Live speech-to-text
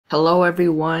Hello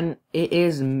everyone, it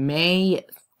is May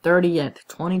 30th,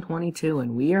 2022,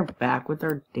 and we are back with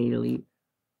our daily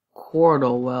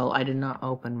Quordle. Well, I did not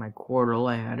open my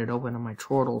Quordle, I had it open on my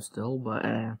Quordle still, but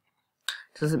it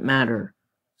doesn't matter.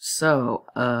 So,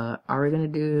 are we gonna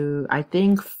do, I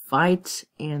think Fight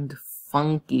and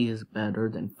Funky is better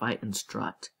than Fight and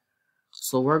Strut.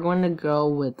 So we're going to go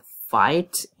with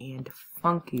Fight and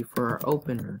Funky for our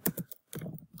opener.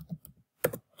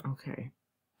 Okay.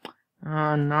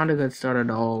 Not a good start at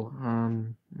all.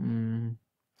 Let's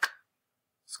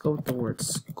go with the word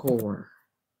score.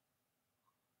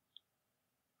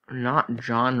 Not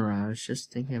genre, I was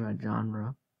just thinking about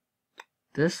genre.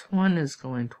 This one is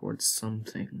going towards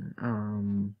something.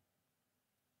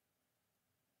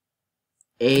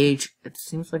 Age, it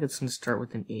seems like it's gonna start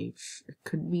with an H. It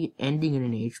could be ending in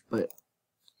an H, but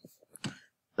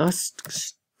let's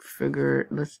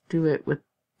do it with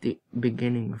the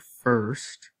beginning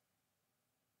first.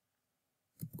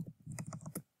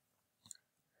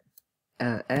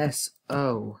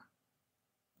 S-O.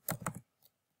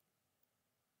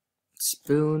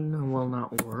 Spoon will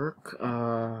not work.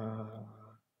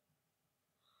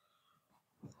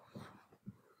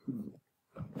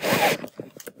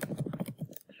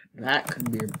 That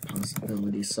could be a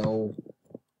possibility, so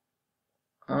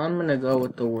I'm gonna go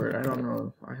with the word. I don't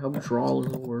know. I hope drawl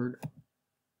is a word.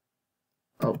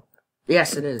 Oh,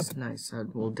 yes it is. Nice.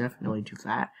 We'll definitely do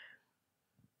that.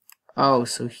 Oh,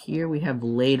 so here we have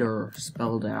later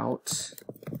spelled out.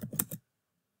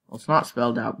 Well, it's not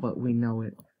spelled out, but we know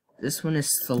it. This one is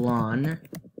salon.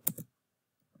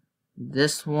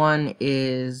 This one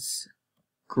is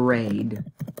grade.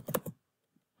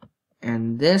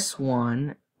 And this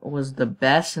one was the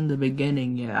best in the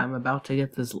beginning. Yeah, I'm about to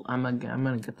get this. I'm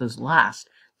gonna get this last.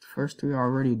 The first three are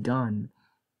already done.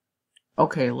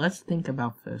 Okay, let's think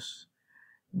about this.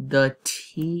 The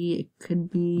T, it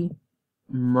could be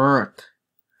Mert,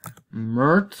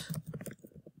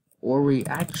 or we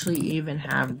actually even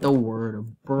have the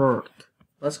word birth.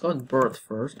 Let's go with birth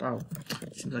first. Oh,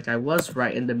 seems like I was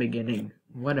right in the beginning.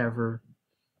 Whatever.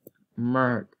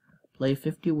 Mert. Play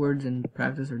 50 words and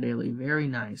practice or daily. Very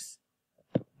nice.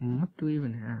 What do we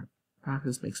even have?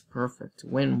 Practice makes perfect.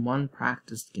 Win 1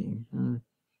 practice game.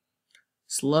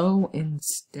 Slow and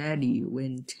steady.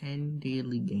 Win 10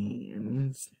 daily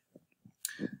games.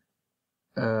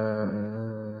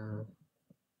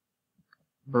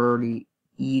 Birdie,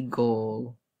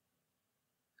 eagle,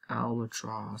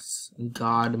 albatross,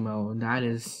 god mode. That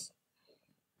is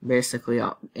basically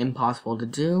impossible to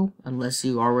do unless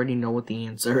you already know what the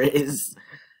answer is.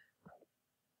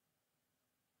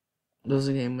 Lose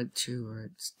a game with 2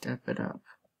 words. Step it up.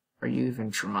 Are you even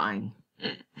trying?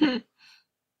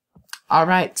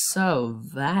 Alright, so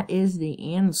that is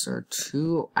the answer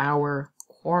to our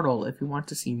Quordle. If you want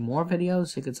to see more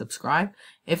videos, you can subscribe.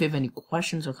 If you have any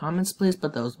questions or comments, please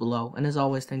put those below. And as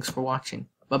always, thanks for watching.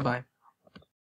 Bye-bye.